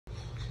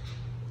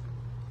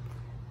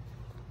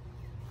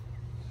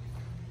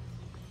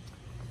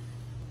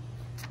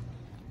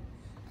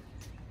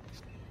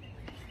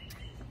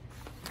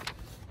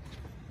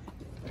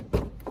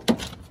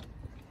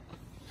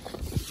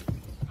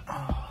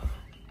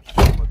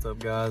What's up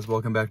guys,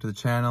 welcome back to the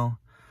channel.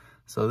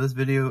 So this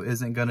video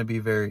isn't going to be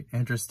very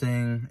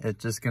interesting.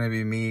 It's just going to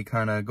be me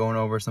kind of going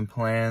over some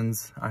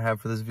plans I have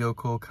for this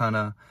vehicle, kind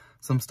of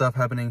some stuff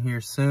happening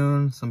here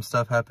soon, some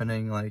stuff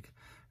happening like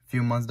a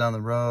few months down the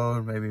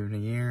road, maybe even a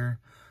year.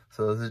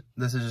 So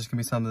this is just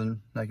gonna be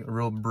something like a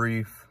real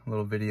brief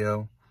little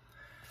video.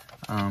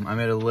 I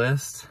made a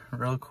list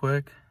real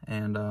quick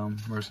and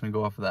we're just gonna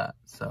go off of that.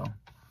 So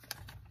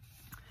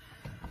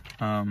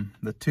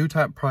the two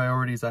top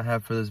priorities I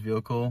have for this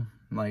vehicle,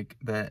 like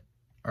that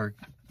are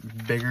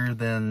bigger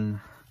than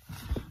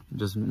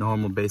just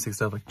normal basic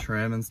stuff like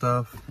trim and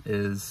stuff,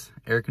 is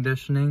air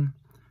conditioning,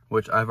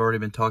 which I've already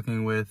been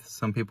talking with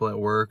some people at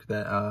work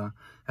that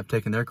have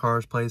taken their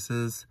cars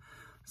places.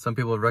 Some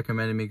people have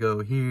recommended me go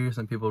here,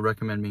 some people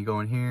recommend me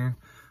going here,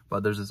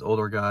 but there's this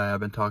older guy I've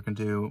been talking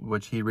to,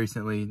 which he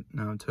recently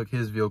took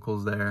his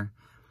vehicles there,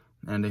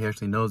 and he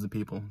actually knows the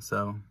people.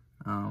 So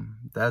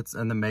that's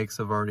in the makes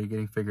of already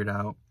getting figured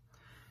out.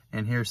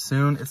 And here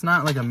soon, it's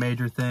not like a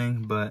major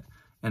thing, but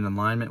an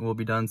alignment will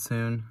be done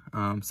soon.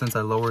 Since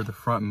I lowered the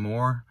front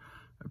more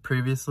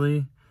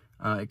previously,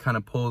 it kind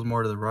of pulls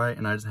more to the right,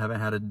 and I just haven't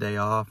had a day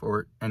off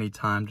or any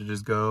time to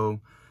just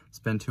go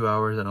spend 2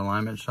 hours at an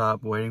alignment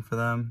shop waiting for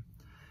them.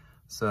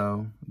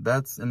 So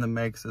that's in the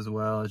mix as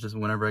well. It's just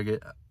whenever I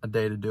get a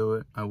day to do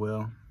it, I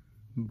will.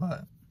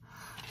 But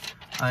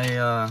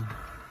I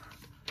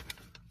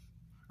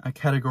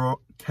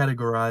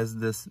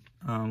categorized this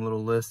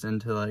little list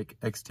into like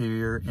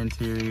exterior,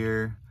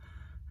 interior,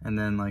 and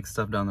then like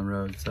stuff down the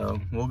road. So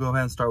we'll go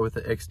ahead and start with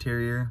the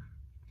exterior.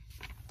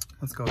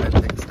 Let's go ahead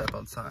and take a step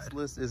outside. This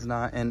list is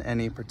not in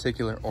any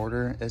particular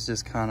order. It's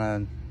just kind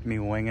of me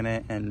winging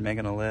it and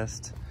making a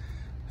list.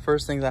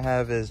 First things I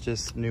have is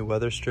just new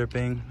weather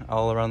stripping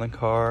all around the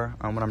car.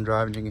 When I'm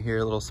driving, you can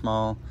hear little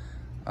small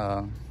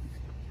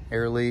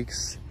air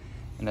leaks,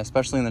 and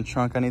especially in the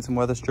trunk, I need some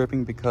weather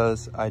stripping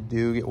because I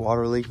do get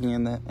water leaking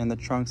in the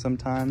trunk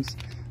sometimes,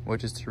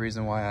 which is the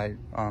reason why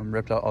I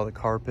ripped out all the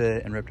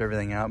carpet and ripped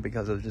everything out,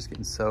 because it was just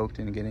getting soaked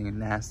and getting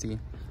nasty.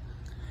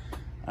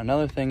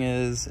 Another thing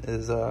is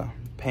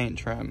paint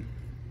trim.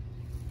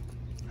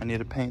 I need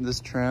to paint this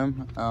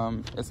trim.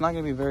 It's not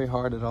gonna be very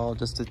hard at all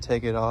just to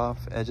take it off.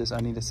 I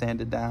need to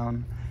sand it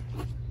down.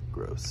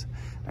 Gross.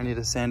 I need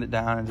to sand it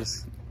down and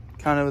just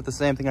kind of with the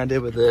same thing I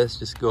did with this,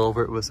 just go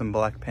over it with some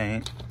black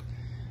paint.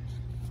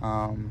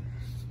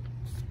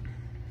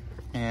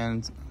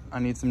 And I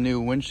need some new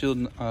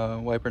windshield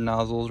wiper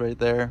nozzles right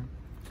there.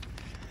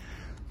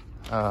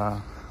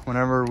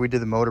 Whenever we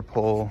did the motor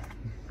pull,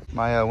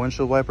 my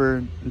windshield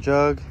wiper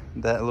jug,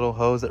 that little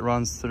hose that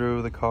runs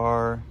through the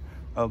car,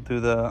 up through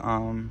the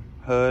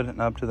hood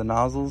and up to the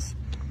nozzles,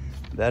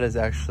 that is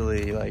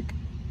actually like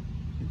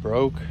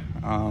broke.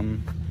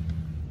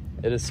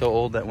 It is so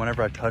old that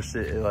whenever I touched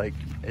it,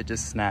 it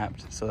just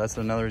snapped. So that's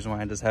another reason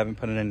why I just haven't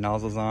put any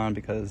nozzles on,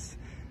 because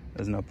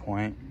there's no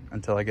point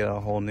until I get a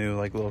whole new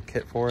like little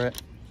kit for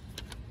it.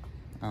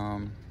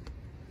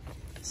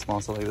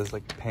 Small stuff like this,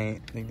 like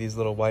paint, like these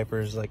little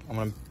wipers, like I'm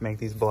gonna make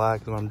these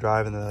black when I'm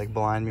driving. They like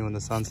blind me when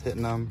the sun's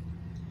hitting them.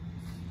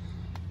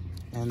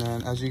 And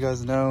then, as you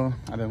guys know,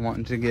 I've been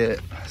wanting to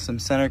get some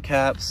center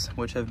caps,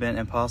 which have been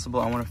impossible.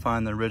 I want to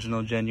find the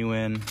original,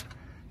 genuine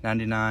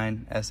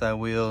 99 SI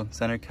wheel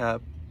center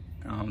cap.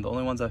 The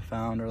only ones I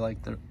found are like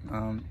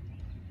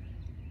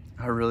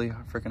are really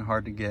freaking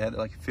hard to get. They're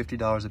like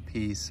 $50 a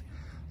piece.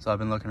 So I've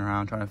been looking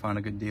around trying to find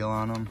a good deal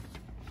on them.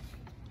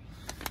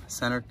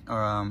 Center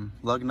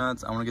lug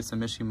nuts. I want to get some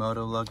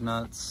Mishimoto lug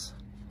nuts.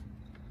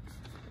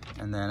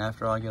 And then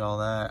after I get all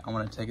that, I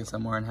want to take it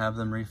somewhere and have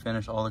them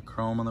refinish all the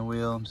chrome on the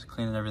wheel. I'm just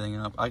cleaning everything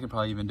up. I could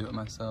probably even do it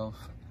myself.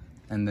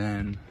 And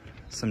then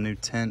some new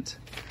tint.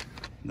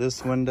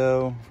 This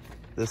window,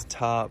 this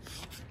top,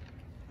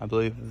 I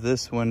believe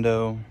this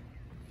window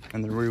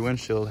and the rear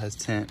windshield has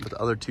tint, but the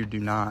other two do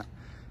not.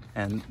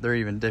 And they're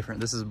even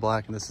different. This is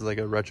black and this is like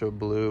a retro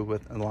blue,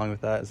 along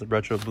with that is a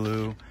retro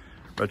blue.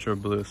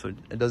 So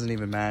it doesn't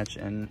even match,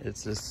 and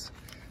it's just,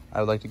 I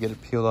would like to get it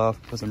peeled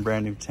off, put some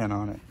brand new tint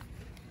on it.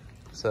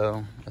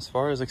 So as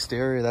far as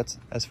exterior, that's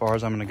as far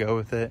as I'm gonna go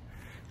with it.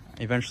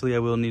 Eventually I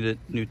will need a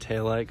new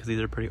taillight because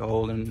these are pretty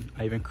old, and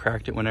I even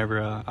cracked it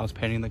whenever I was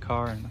painting the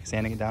car and like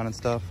sanding it down and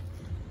stuff.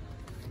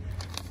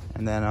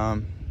 And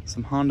then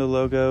some Honda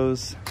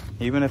logos.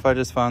 Even if I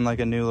just found like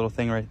a new little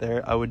thing right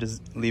there, I would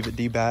just leave it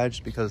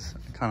debadged because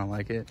I kind of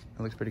like it.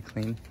 It looks pretty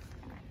clean.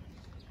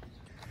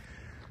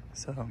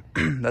 So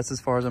that's as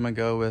far as I'm gonna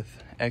go with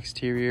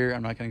exterior.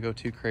 I'm not gonna go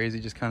too crazy,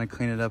 just kind of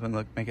clean it up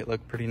and make it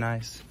look pretty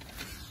nice.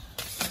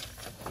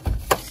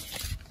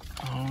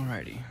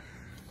 Alrighty,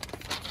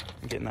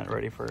 I'm getting that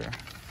ready for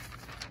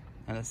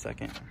in a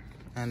second.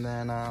 And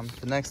then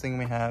the next thing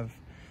we have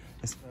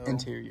is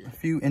interior. A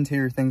few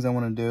interior things I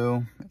want to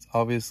do. It's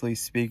obviously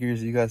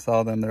speakers. You guys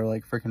saw them. They're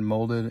like freaking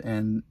molded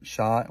and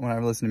shot.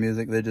 Whenever I listen to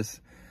music,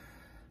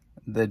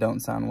 they don't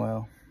sound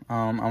well.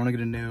 I want to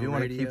get a new radio. I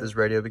want to keep this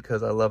radio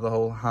because I love the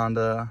whole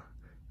Honda,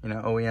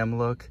 OEM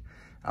look.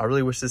 I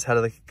really wish this had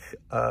like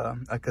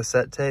a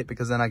cassette tape,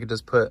 because then I could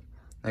just put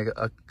like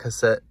a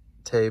cassette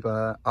tape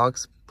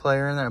aux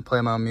player in there and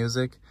play my own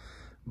music,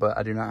 but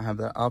I do not have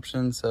that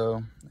option,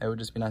 so it would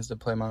just be nice to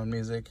play my own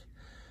music.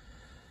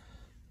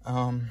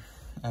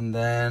 And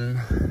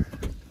then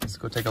let's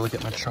go take a look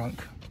at my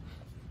trunk.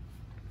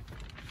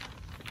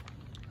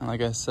 And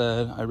like I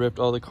said, I ripped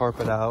all the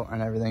carpet out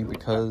and everything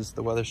because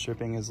the weather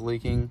stripping is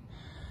leaking.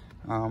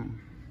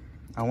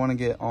 I want to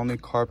get all new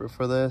carpet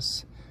for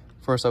this.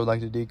 First, I would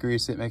like to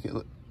degrease it, make it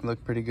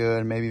look pretty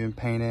good, maybe even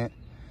paint it.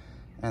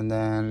 And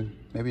then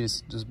maybe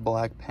just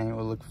black paint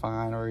would look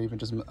fine, or even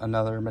just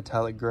another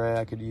metallic gray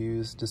I could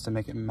use just to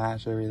make it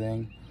match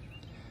everything.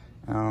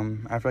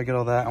 After I get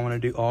all that, I want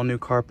to do all new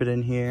carpet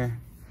in here.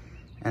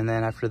 And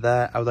then after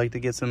that, I would like to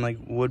get some like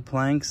wood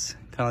planks,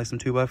 kind of like some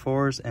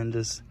 2x4s, and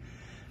just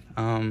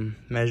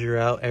measure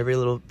out every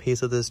little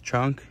piece of this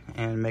trunk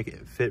and make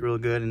it fit real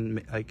good,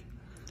 and like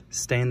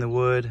stain the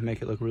wood,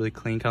 make it look really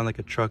clean, kind of like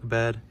a truck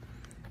bed.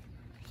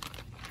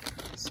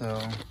 So,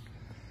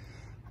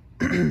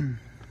 all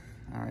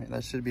right,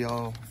 that should be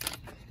all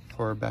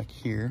for back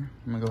here.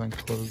 I'm gonna go ahead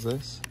and close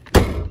this.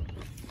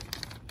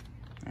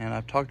 And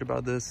I've talked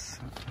about this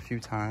a few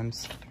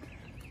times.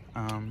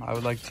 I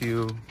would like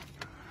to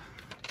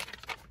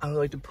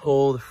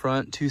pull the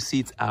front 2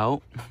 seats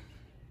out,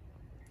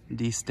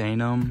 de-stain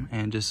them,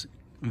 and just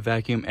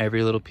vacuum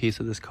every little piece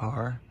of this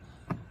car.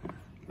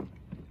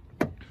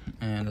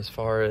 And as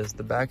far as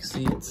the back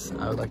seats,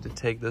 I would like to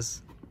take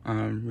this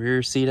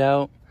rear seat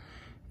out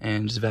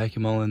and just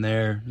vacuum all in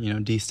there, you know,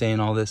 de-stain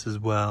all this as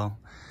well.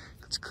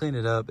 Let's clean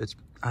it up.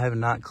 I have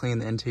not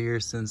cleaned the interior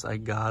since I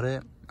got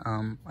it.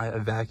 I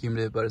vacuumed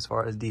it, but as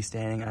far as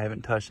de-staining, I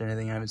haven't touched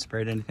anything. I haven't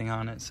sprayed anything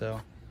on it.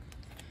 So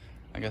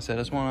like I said,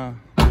 I just want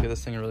to get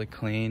this thing really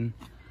clean.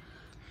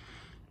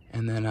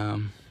 And then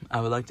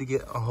I would like to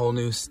get a whole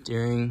new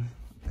steering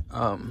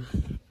wheel.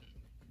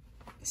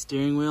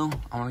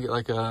 I want to get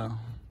like a,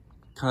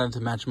 kind of to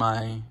match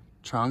my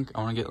trunk,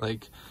 I want to get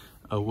like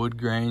a wood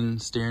grain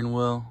steering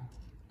wheel,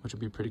 which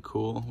would be pretty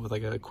cool, with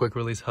like a quick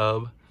release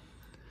hub.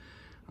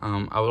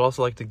 I would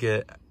also like to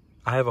get,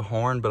 I have a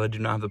horn, but I do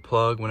not have the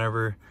plug.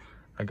 Whenever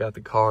I got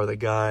the car, the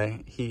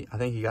guy, I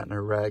think he got in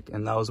a wreck,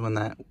 and that was when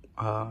that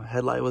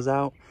headlight was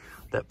out.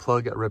 That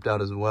plug got ripped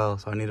out as well,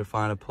 so I need to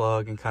find a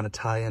plug and kind of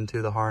tie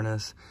into the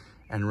harness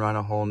and run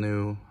a whole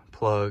new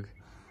plug.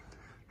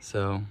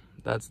 So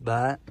that's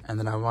that. And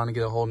then I want to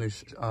get a whole new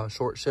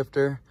short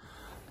shifter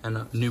and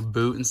a new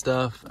boot and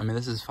stuff. I mean,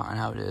 this is fine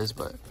how it is,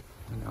 but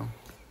you know,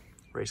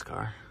 race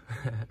car.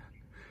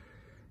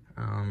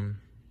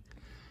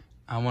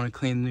 I want to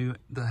clean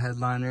the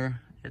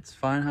headliner. It's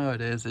fine how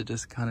it is. It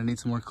just kind of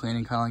needs some more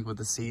cleaning, kind of like with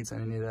the seats. I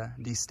need to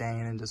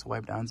de-stain and just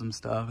wipe down some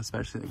stuff,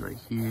 especially like right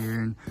here.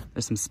 And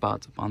there's some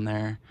spots up on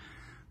there.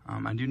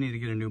 I do need to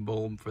get a new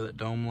bulb for that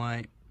dome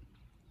light.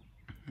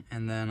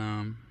 And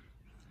then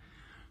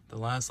the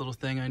last little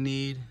thing I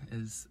need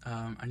is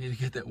I need to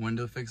get that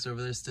window fixed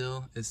over there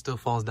still. It still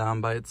falls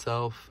down by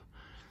itself.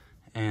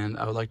 And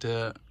I would like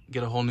to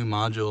get a whole new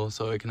module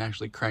so it can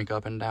actually crank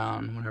up and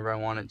down whenever I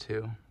want it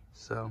to.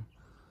 So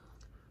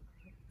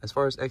as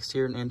far as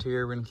exterior and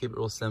interior, we're gonna keep it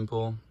real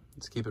simple.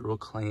 Let's keep it real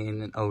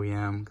clean and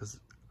OEM, because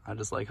I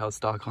just like how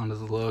stock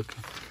Hondas look.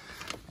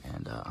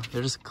 And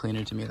they're just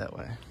cleaner to me that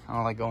way. I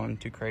don't like going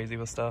too crazy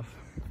with stuff.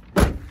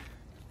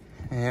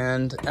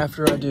 And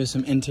after I do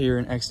some interior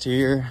and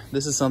exterior,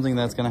 this is something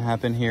that's gonna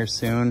happen here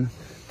soon.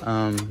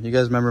 You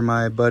guys remember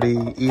my buddy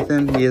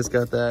Ethan? He has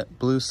got that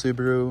blue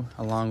Subaru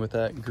along with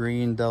that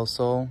green Del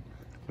Sol.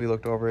 We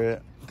looked over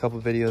it a couple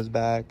of videos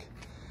back.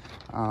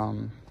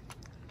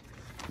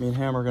 Me and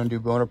him are gonna do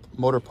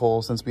motor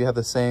pull, since we have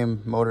the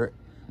same motor.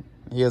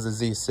 He has a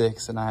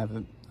Z6 and I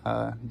have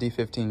a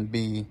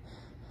D15B.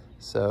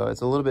 So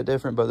it's a little bit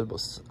different, but they're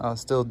both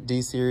still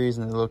D-series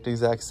and they look the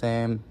exact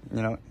same,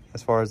 you know,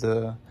 as far as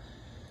the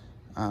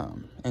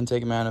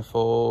intake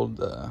manifold,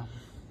 the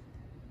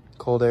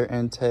cold air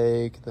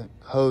intake, the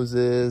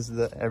hoses,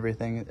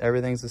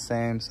 everything's the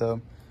same.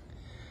 So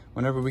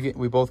whenever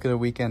we both get a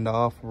weekend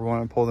off, we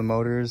want to pull the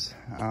motors.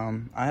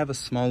 I have a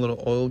small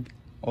little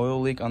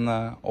oil leak on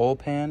the oil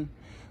pan,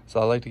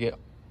 so I like to get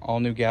all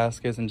new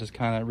gaskets and just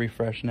kind of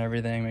refresh and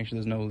everything, make sure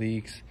there's no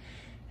leaks,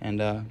 and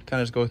kind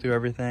of just go through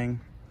everything.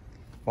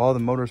 While the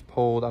motor's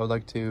pulled, I would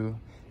like to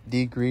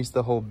degrease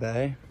the whole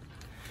bay.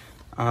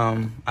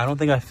 I don't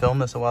think I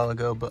filmed this a while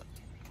ago, but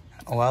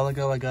a while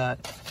ago I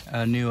got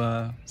a new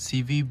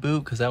CV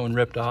boot because that one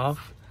ripped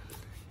off,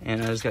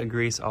 and I just got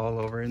grease all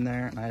over in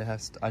there, and I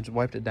just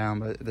wiped it down,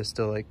 but there's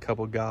still like a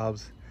couple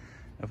gobs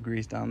of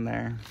grease down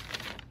there.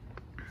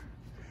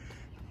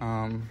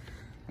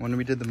 When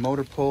we did the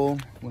motor pull,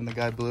 when the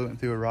guy blew it and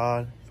threw a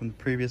rod from the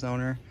previous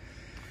owner,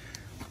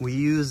 we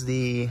used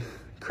the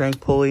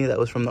crank pulley that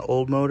was from the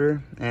old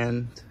motor,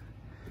 and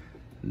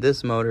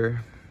this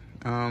motor,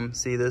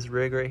 see this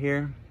rig right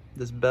here,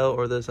 this belt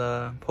or this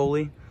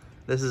pulley,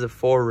 this is a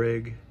 4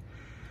 rig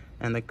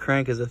and the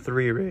crank is a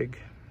 3 rig.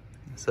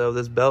 So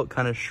this belt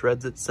kind of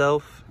shreds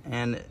itself,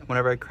 and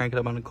whenever I crank it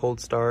up on a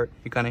cold start,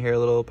 you kind of hear a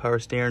little power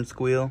steering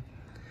squeal.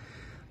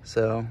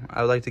 So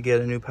I would like to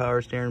get a new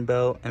power steering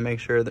belt and make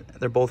sure that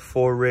they're both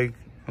 4 rig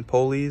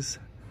pulleys,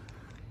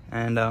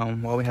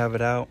 And while we have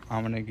it out,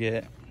 I'm gonna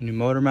get new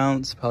motor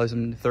mounts, probably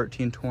some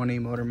 1320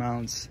 motor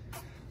mounts.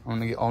 I'm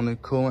gonna get all new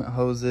coolant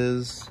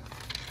hoses.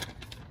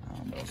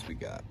 What else we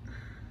got?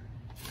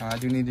 I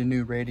do need a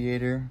new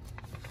radiator.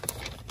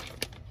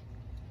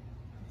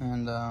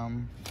 And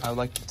I would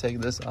like to take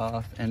this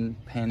off and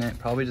paint it,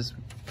 probably just,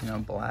 you know,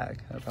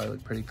 black. That'll probably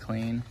look pretty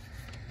clean.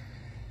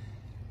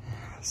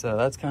 So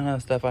that's kind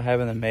of stuff I have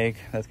in the make.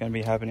 That's gonna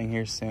be happening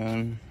here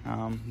soon.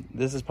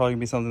 This is probably gonna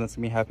be something that's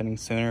gonna be happening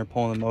sooner,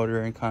 pulling the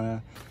motor and kind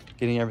of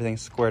getting everything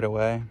squared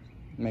away.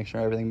 Make sure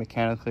everything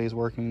mechanically is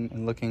working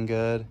and looking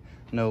good.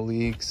 No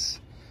leaks,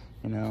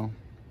 you know,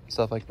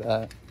 stuff like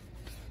that.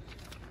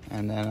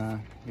 And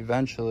then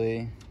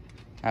eventually,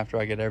 after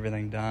I get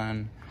everything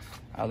done,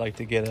 I'd like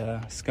to get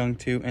a Skunk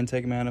 2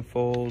 intake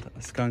manifold,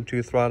 a Skunk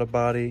 2 throttle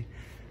body.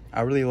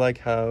 I really like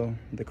how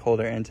the cold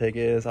air intake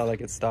is. I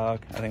like it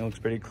stock. I think it looks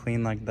pretty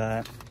clean like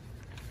that.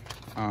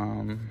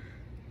 You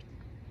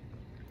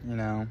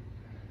know,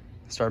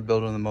 start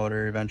building the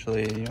motor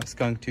eventually, you know,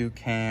 Skunk 2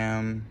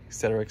 cam,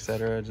 etc.,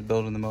 etc. Just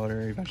building the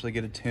motor, eventually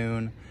get a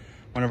tune.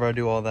 Whenever I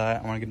do all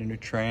that, I want to get a new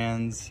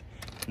trans,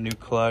 a new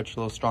clutch, a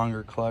little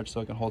stronger clutch so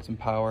it can hold some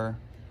power.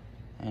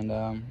 And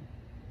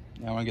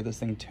yeah, I want to get this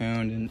thing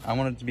tuned, and I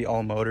want it to be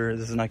all motor.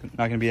 This is not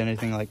going to be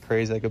anything like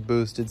crazy like a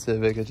boosted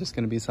Civic. It's just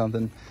going to be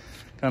something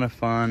kind of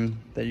fun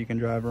that you can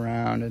drive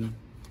around, and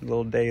a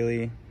little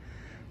daily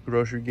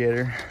grocery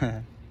getter.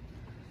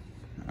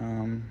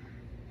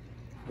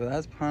 But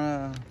that's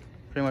kind of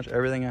pretty much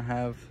everything I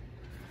have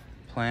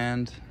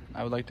planned.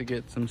 I would like to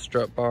get some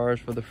strut bars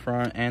for the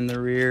front and the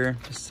rear,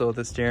 just so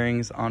the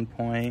steering's on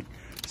point.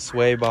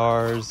 Sway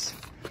bars,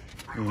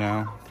 you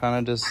know, kind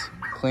of just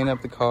clean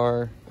up the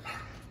car,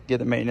 get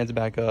the maintenance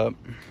back up,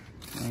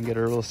 and get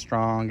it real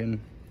strong and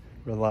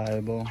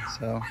reliable.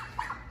 So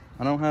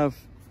I don't have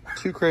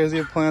too crazy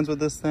of plans with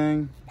this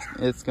thing.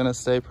 It's gonna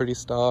stay pretty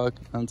stock,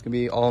 and it's gonna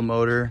be all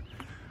motor.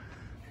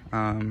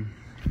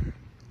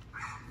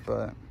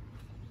 But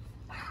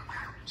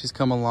she's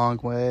come a long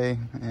way,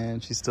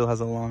 and she still has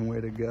a long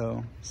way to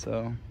go.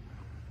 So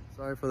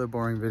sorry for the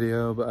boring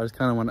video, but I just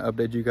kind of want to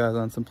update you guys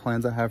on some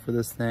plans I have for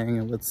this thing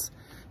and what's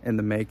in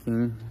the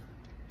making.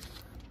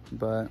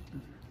 But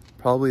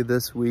probably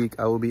this week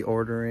I will be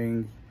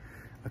ordering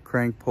a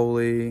crank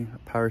pulley, a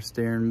power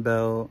steering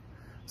belt,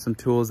 some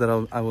tools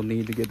that I will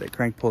need to get that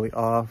crank pulley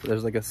off.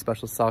 There's like a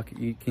special socket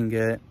you can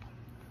get.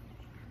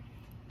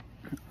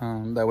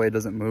 That way it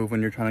doesn't move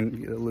when you're trying to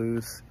get it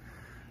loose.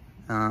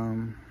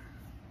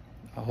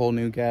 A whole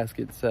new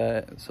gasket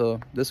set.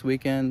 So this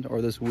weekend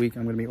or this week,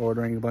 I'm gonna be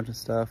ordering a bunch of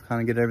stuff, kind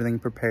of get everything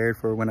prepared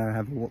for when I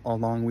have a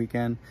long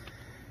weekend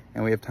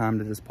and we have time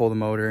to just pull the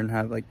motor and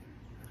have, like,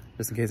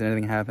 just in case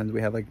anything happens,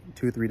 we have like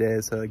 2-3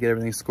 days to get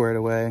everything squared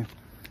away.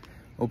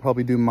 We'll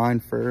probably do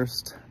mine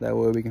first. That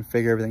way we can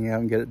figure everything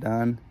out and get it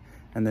done,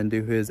 and then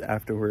do his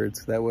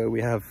afterwards. That way we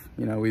have,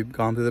 you know, we've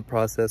gone through the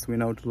process, we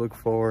know what to look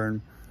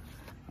for,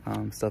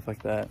 and stuff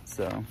like that.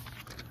 So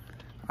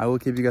I will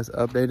keep you guys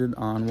updated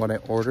on what I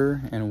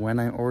order and when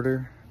I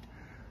order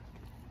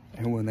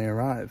and when they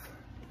arrive.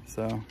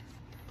 So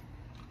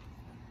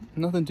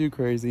nothing too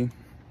crazy,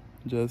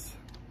 just,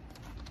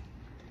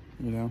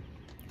 you know,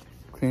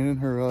 cleaning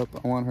her up.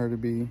 I want her to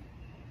be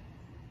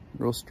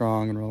real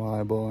strong and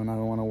reliable, and I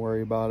don't want to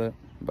worry about it.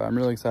 But I'm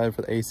really excited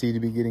for the AC to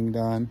be getting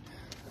done.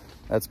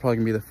 That's probably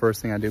gonna be the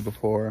first thing I do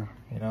before,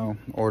 you know,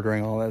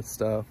 ordering all that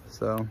stuff.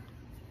 So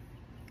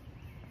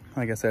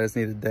like I said, I just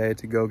need a day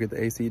to go get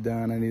the AC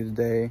done. I need a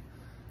day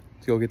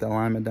to go get the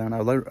alignment done.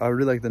 I would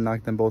really like to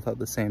knock them both out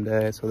the same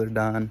day so they're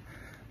done,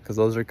 because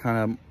those are kind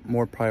of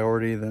more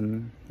priority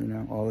than, you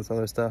know, all this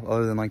other stuff,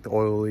 other than like the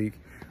oil leak,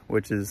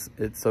 which is,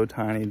 it's so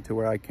tiny to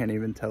where I can't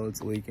even tell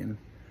it's leaking.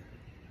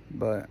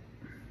 But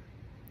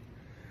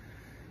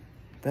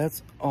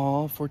that's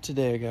all for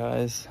today,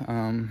 guys.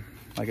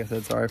 Like I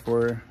said, sorry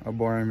for a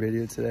boring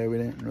video today. We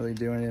didn't really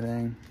do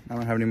anything. I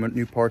don't have any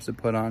new parts to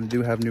put on. I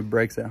do have new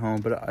brakes at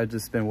home, but I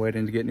just been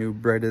waiting to get new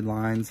braided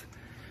lines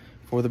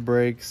for the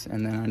brakes,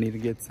 and then I need to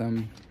get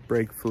some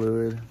brake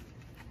fluid.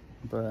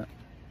 But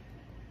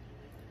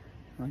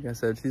like I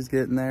said, she's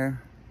getting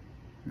there,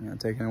 you know,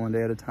 taking it one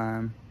day at a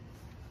time.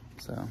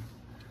 So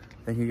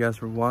thank you guys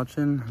for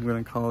watching. I'm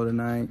gonna call it a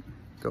night,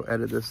 go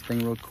edit this thing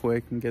real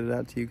quick and get it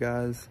out to you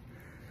guys.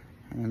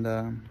 And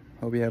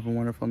hope you have a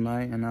wonderful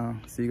night, and I'll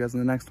see you guys in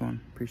the next one.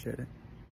 Appreciate it.